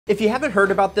If you haven't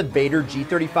heard about the Vaydor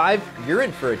G35, you're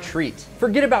in for a treat.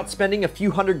 Forget about spending a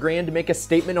few $100,000 to make a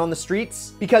statement on the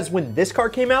streets, because when this car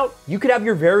came out, you could have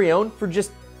your very own for just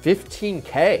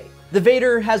 $15K. The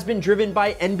Vaydor has been driven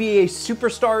by NBA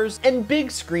superstars and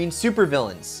big screen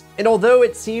supervillains. And although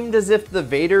it seemed as if the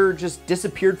Vaydor just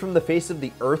disappeared from the face of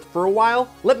the earth for a while,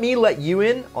 let me let you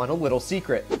in on a little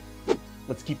secret.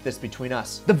 Let's keep this between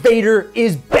us. The Vaydor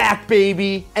is back,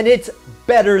 baby, and it's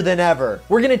better than ever.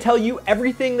 We're gonna tell you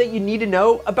everything that you need to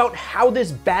know about how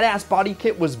this badass body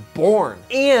kit was born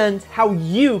and how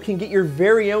you can get your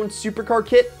very own supercar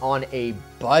kit on a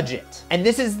budget. And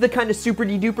this is the kind of super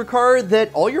duper car that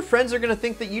all your friends are gonna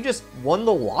think that you just won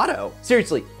the lotto.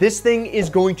 Seriously, this thing is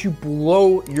going to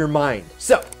blow your mind.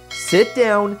 So, sit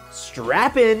down,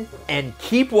 strap in, and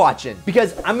keep watching,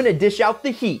 because I'm gonna dish out the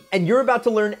heat and you're about to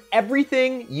learn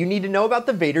everything you need to know about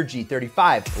the Vaydor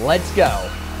G35. Let's go.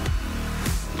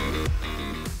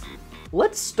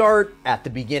 Let's start at the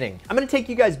beginning. I'm gonna take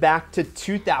you guys back to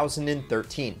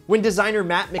 2013, when designer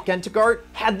Matt McEntagart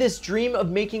had this dream of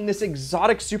making this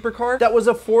exotic supercar that was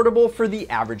affordable for the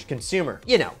average consumer.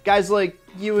 You know, guys like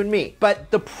you and me. But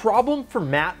the problem for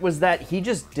Matt was that he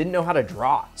just didn't know how to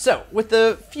draw. So with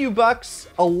a few bucks,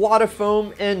 a lot of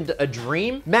foam, and a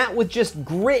dream, Matt, with just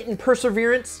grit and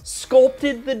perseverance,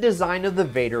 sculpted the design of the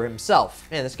Vaydor himself.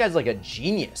 Man, this guy's like a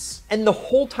genius. And the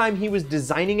whole time he was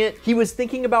designing it, he was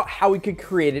thinking about how he could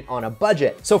create it on a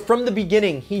budget. So from the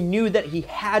beginning, he knew that he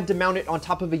had to mount it on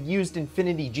top of a used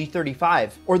Infiniti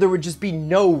G35, or there would just be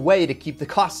no way to keep the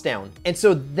costs down. And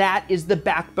so that is the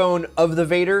backbone of the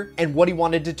Vaydor and what he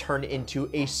wanted to turn into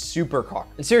a supercar.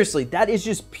 And seriously, that is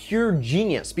just pure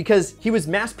genius, because he was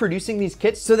mass producing these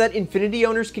kits so that Infiniti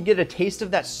owners could get a taste of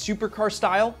that supercar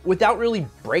style without really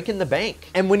breaking the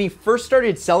bank. And when he first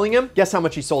started selling them, guess how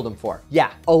much he sold them for? Yeah,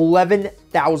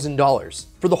 $11,000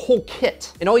 for the whole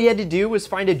kit. And all you had to do was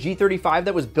find a G35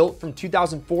 that was built from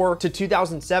 2004 to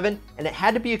 2007, and it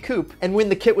had to be a coupe. And when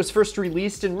the kit was first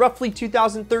released in roughly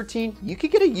 2013, you could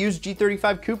get a used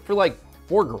G35 coupe for like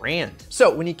 $4,000.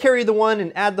 So when you carry the one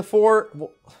and add the four,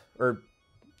 for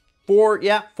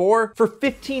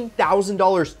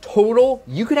 $15,000 total,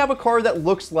 you could have a car that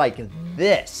looks like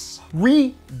this.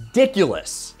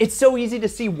 Ridiculous. It's so easy to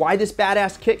see why this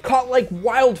badass kit caught like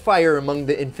wildfire among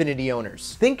the Infiniti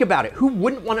owners. Think about it, who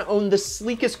wouldn't want to own the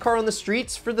sleekest car on the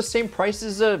streets for the same price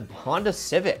as a Honda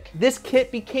Civic? This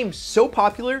kit became so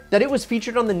popular that it was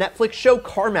featured on the Netflix show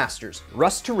Car Masters,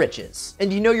 Rust to Riches.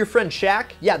 And you know your friend Shaq?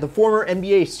 Yeah, the former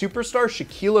NBA superstar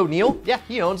Shaquille O'Neal? Yeah,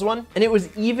 he owns one. And it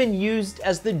was even used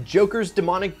as the Joker's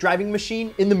demonic driving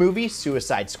machine in the movie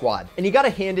Suicide Squad. And you gotta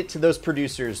hand it to those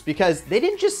producers, because they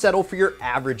didn't just settle for your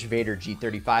average Vaydor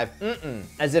G35,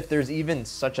 as if there's even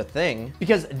such a thing,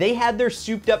 because they had their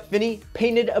souped up Finny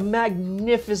painted a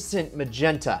magnificent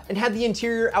magenta and had the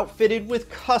interior outfitted with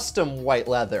custom white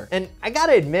leather. And I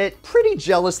gotta admit, pretty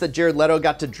jealous that Jared Leto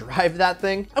got to drive that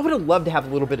thing. I would have loved to have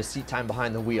a little bit of seat time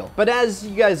behind the wheel. But as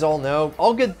you guys all know,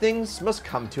 all good things must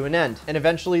come to an end. And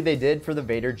eventually they did for the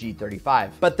Vaydor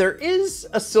G35. But there is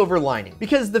a silver lining,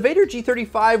 because the Vaydor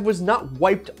G35 was not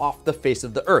wiped off the face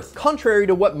of the earth, contrary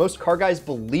to what most car guys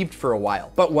believed for a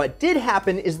while. But what did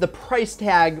happen is the price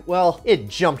tag, well, it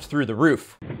jumped through the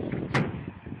roof.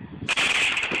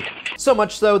 So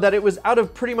much so that it was out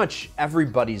of pretty much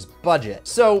everybody's budget.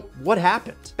 So what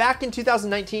happened? Back in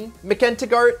 2019,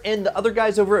 McEntagart and the other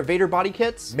guys over at Vaydor Body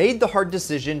Kits made the hard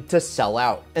decision to sell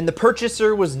out. And the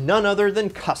purchaser was none other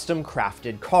than Custom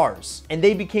Crafted Cars. And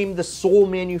they became the sole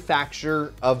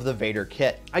manufacturer of the Vaydor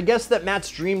kit. I guess that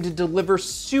Matt's dream to deliver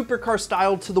supercar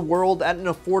style to the world at an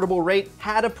affordable rate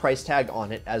had a price tag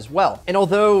on it as well. And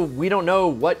although we don't know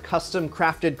what Custom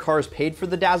Crafted Cars paid for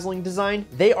the dazzling design,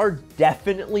 they are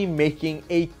definitely making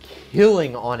a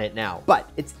killing on it now. But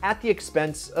it's at the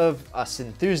expense of us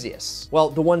enthusiasts. Well,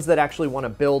 the ones that actually want to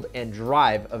build and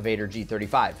drive a Vaydor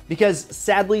G35. Because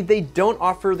sadly, they don't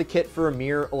offer the kit for a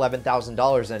mere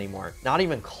 $11,000 anymore. Not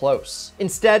even close.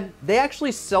 Instead, they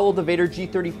actually sell the Vaydor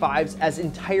G35s as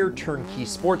entire turnkey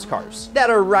sports cars that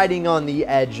are riding on the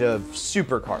edge of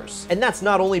supercars. And that's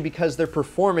not only because their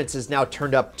performance is now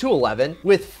turned up to 11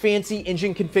 with fancy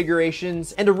engine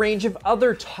configurations and a range of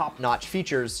other top-notch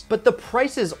features, but the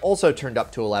price is also turned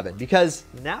up to 11 because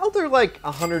now they're like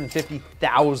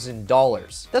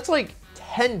 $150,000. That's like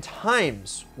 10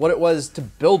 times what it was to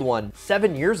build one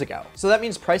 7 years ago. So that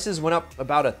means prices went up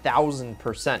about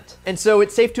 1,000%. And so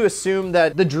it's safe to assume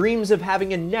that the dreams of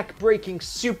having a neck-breaking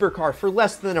supercar for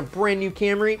less than a brand new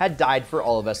Camry had died for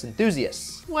all of us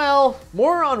enthusiasts. Well,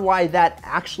 more on why that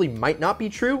actually might not be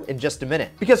true in just a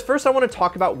minute. Because first I want to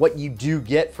talk about what you do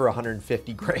get for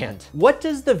 150 grand. What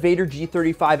does the Vaydor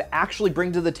G35 actually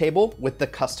bring to the table with the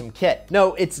custom kit?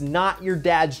 No, it's not your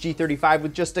dad's G35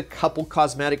 with just a couple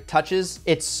cosmetic touches.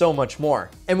 It's so much more.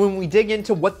 And when we dig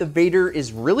into what the Vaydor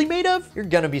is really made of, you're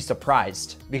gonna be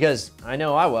surprised, because I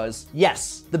know I was.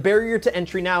 Yes, the barrier to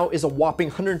entry now is a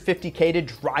whopping 150K to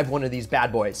drive one of these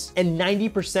bad boys. And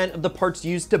 90% of the parts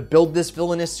used to build this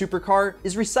villainous supercar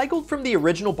is recycled from the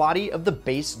original body of the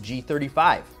base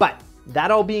G35. But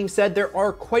that all being said, there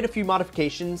are quite a few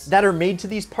modifications that are made to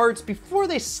these parts before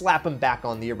they slap them back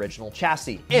on the original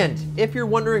chassis. And if you're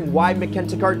wondering why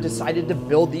Mechanicart decided to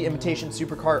build the imitation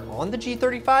supercar on the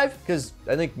G35, because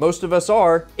I think most of us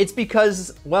are, it's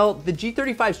because, well, the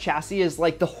G35's chassis is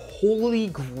like the holy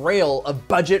grail of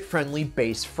budget-friendly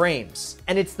base frames.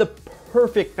 And it's the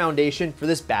perfect foundation for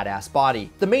this badass body.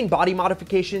 The main body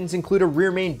modifications include a rear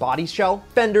main body shell,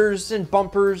 fenders and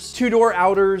bumpers, two-door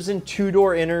outers and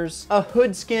two-door inners, a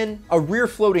hood skin, a rear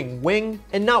floating wing,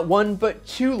 and not one but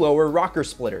two lower rocker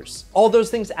splitters. All those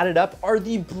things added up are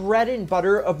the bread and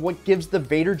butter of what gives the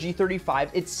Vaydor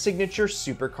G35 its signature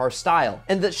supercar style.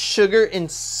 And the sugar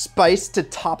and spice to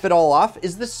top it all off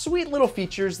is the sweet little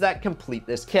features that complete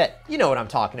this kit. You know what I'm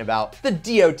talking about. The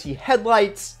DOT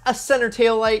headlights, a center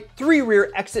tail light, 3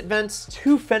 rear exit vents,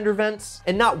 2 fender vents,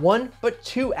 and not one, but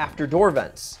 2 after door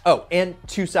vents. Oh, and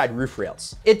 2 side roof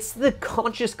rails. It's the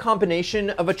conscious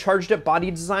combination of a charged up body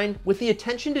design with the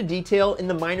attention to detail in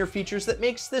the minor features that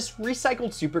makes this recycled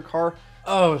supercar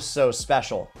oh so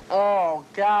special. Oh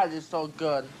God, it's so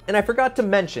good. And I forgot to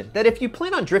mention that if you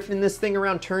plan on drifting this thing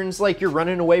around turns like you're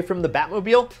running away from the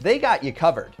Batmobile, they got you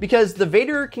covered. Because the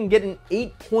Vaydor can get an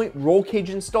 8-point roll cage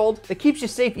installed that keeps you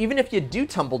safe even if you do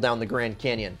tumble down the Grand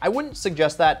Canyon. I wouldn't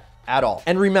suggest that at all.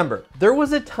 And remember, there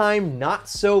was a time not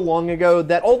so long ago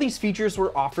that all these features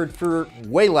were offered for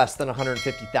way less than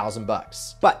 150,000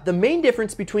 bucks. But the main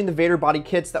difference between the Vaydor body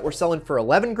kits that were selling for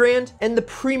 11 grand and the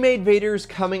pre-made Vaydors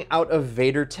coming out of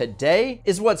Vaydor today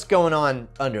is what's going on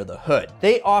under the hood.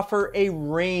 They offer a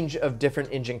range of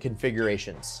different engine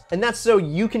configurations. And that's so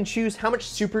you can choose how much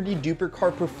super duper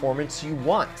car performance you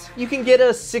want. You can get a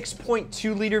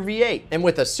 6.2 liter V8, and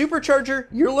with a supercharger,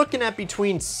 you're looking at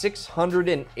between 600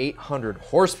 and 800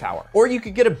 horsepower. Or you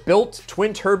could get a built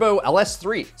twin turbo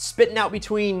LS3, spitting out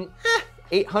between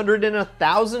 800 and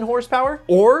 1,000 horsepower,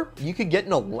 or you could get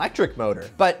an electric motor.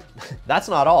 But that's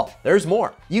not all, there's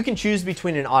more. You can choose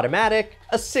between an automatic,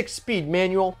 a 6-speed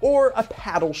manual, or a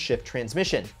paddle shift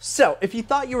transmission. So if you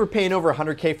thought you were paying over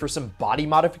 100K for some body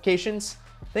modifications,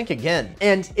 think again.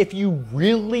 And if you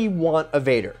really want a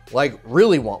Vaydor, like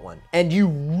really want one, and you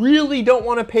really don't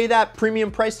want to pay that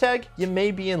premium price tag, you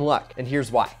may be in luck. And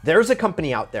here's why. There's a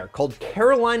company out there called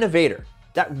Carolina Vaydor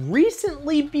that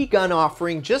recently begun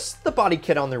offering just the body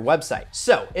kit on their website.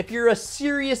 So if you're a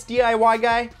serious DIY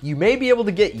guy, you may be able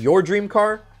to get your dream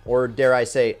car, or dare I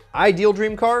say, ideal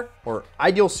dream car, or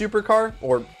ideal supercar,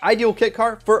 or ideal kit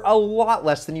car for a lot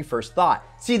less than you first thought.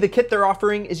 See, the kit they're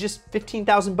offering is just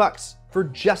 15,000 bucks for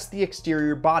just the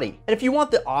exterior body. And if you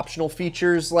want the optional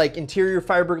features like interior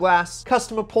fiberglass,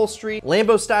 custom upholstery,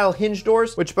 Lambo style hinge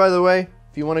doors, which by the way,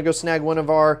 if you want to go snag one of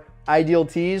our ideal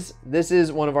tees, this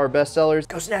is one of our best sellers.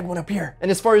 Go snag one up here.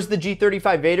 And as far as the G35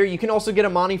 Vaydor, you can also get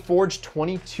Amani forged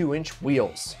 22-inch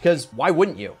wheels, because why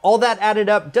wouldn't you? All that added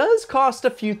up does cost a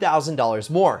few $1,000s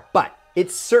more, but it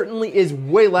certainly is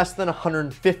way less than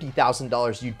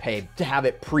 $150,000 you'd pay to have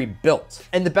it pre-built.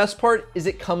 And the best part is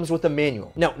it comes with a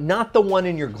manual. Now, not the one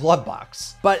in your glove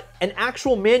box, but an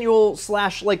actual manual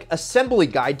slash like assembly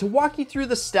guide to walk you through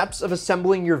the steps of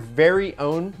assembling your very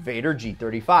own Vaydor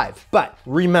G35. But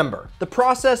remember, the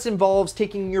process involves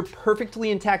taking your perfectly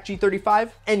intact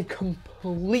G35 and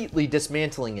completely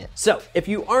dismantling it. So if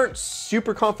you aren't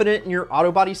super confident in your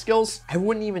auto body skills, I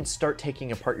wouldn't even start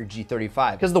taking apart your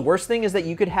G35, because the worst thing is that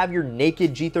you could have your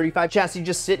naked G35 chassis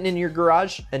just sitting in your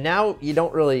garage, and now you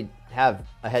don't really have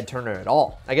a head turner at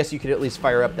all. I guess you could at least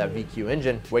fire up that VQ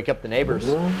engine, wake up the neighbors.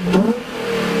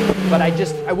 But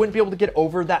I wouldn't be able to get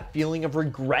over that feeling of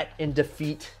regret and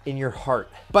defeat in your heart.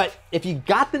 But if you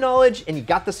got the knowledge and you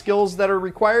got the skills that are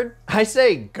required, I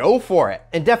say go for it.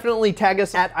 And definitely tag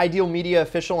us at Ideal Media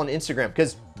Official on Instagram,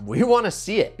 because we want to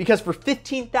see it, because for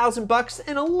 15,000 bucks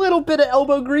and a little bit of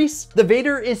elbow grease, the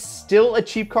Vaydor is still a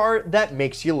cheap car that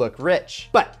makes you look rich.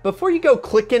 But before you go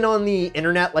clicking on the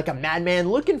internet like a madman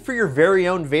looking for your very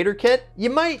own Vaydor kit, you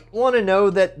might want to know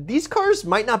that these cars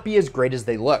might not be as great as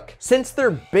they look. Since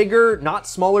they're bigger, not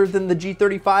smaller than the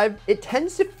G35, it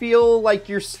tends to feel like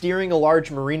you're steering a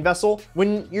large marine vessel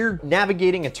when you're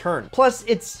navigating a turn. Plus,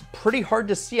 it's pretty hard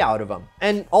to see out of them.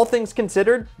 And all things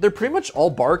considered, they're pretty much all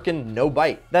bark and no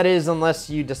bite. That is, unless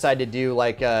you decide to do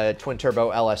like a twin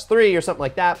turbo LS3 or something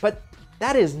like that, but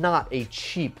that is not a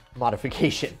cheap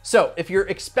modification. So if you're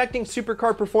expecting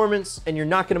supercar performance and you're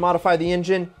not gonna modify the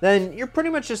engine, then you're pretty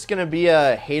much just gonna be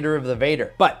a hater of the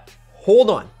Vaydor. But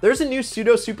hold on, there's a new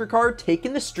pseudo supercar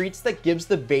taking the streets that gives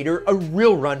the Vaydor a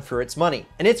real run for its money,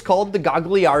 and it's called the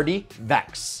Gagliardi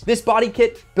Vex. This body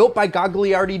kit, built by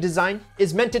Gagliardi Design,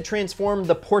 is meant to transform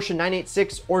the Porsche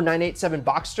 986 or 987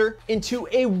 Boxster into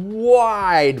a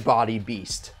wide-bodied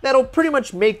beast that'll pretty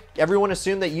much make everyone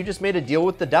assume that you just made a deal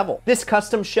with the devil. This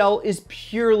custom shell is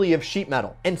purely of sheet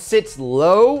metal and sits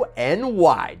low and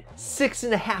wide,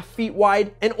 6.5 feet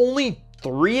wide and only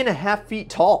 3.5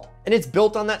 feet tall. And it's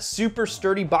built on that super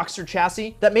sturdy Boxster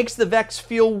chassis that makes the Vex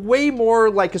feel way more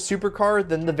like a supercar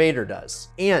than the Vaydor does.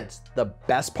 And the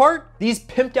best part, these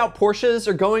pimped out Porsches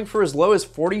are going for as low as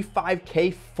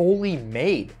 45K fully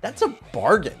made. That's a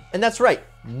bargain. And that's right,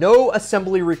 no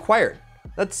assembly required.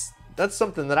 That's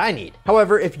something that I need.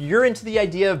 However, if you're into the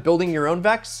idea of building your own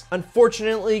Vex,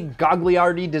 unfortunately,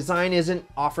 Gagliardi Design isn't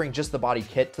offering just the body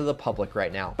kit to the public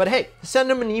right now. But hey, send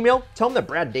them an email, tell them that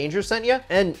Brad Danger sent you,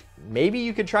 and maybe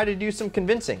you could try to do some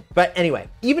convincing. But anyway,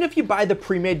 even if you buy the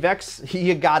pre-made Vex,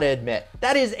 you gotta admit,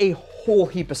 that is a whole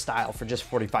heap of style for just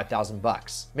 45,000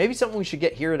 bucks. Maybe something we should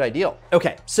get here at Ideal.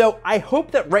 Okay, so I hope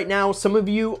that right now some of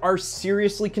you are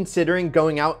seriously considering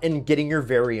going out and getting your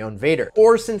very own Vaydor.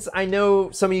 Or since I know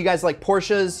some of you guys like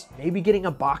Porsches, maybe getting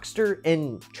a Boxster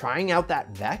and trying out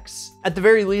that Vex. At the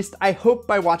very least, I hope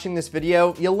by watching this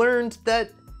video, you learned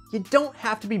that you don't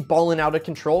have to be balling out of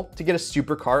control to get a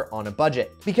supercar on a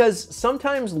budget, because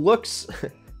sometimes looks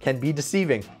can be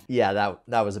deceiving. Yeah,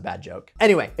 that was a bad joke.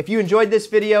 Anyway, if you enjoyed this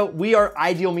video, we are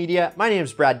Ideal Media. My name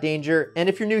is Brad Danger, and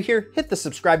if you're new here, hit the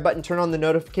subscribe button, turn on the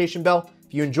notification bell.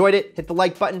 If you enjoyed it, hit the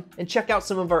like button and check out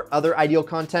some of our other Ideal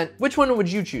content. Which one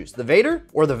would you choose, the Vaydor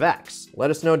or the Vex?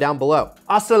 Let us know down below.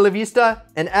 Hasta la vista,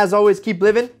 and as always, keep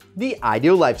living the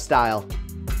Ideal lifestyle.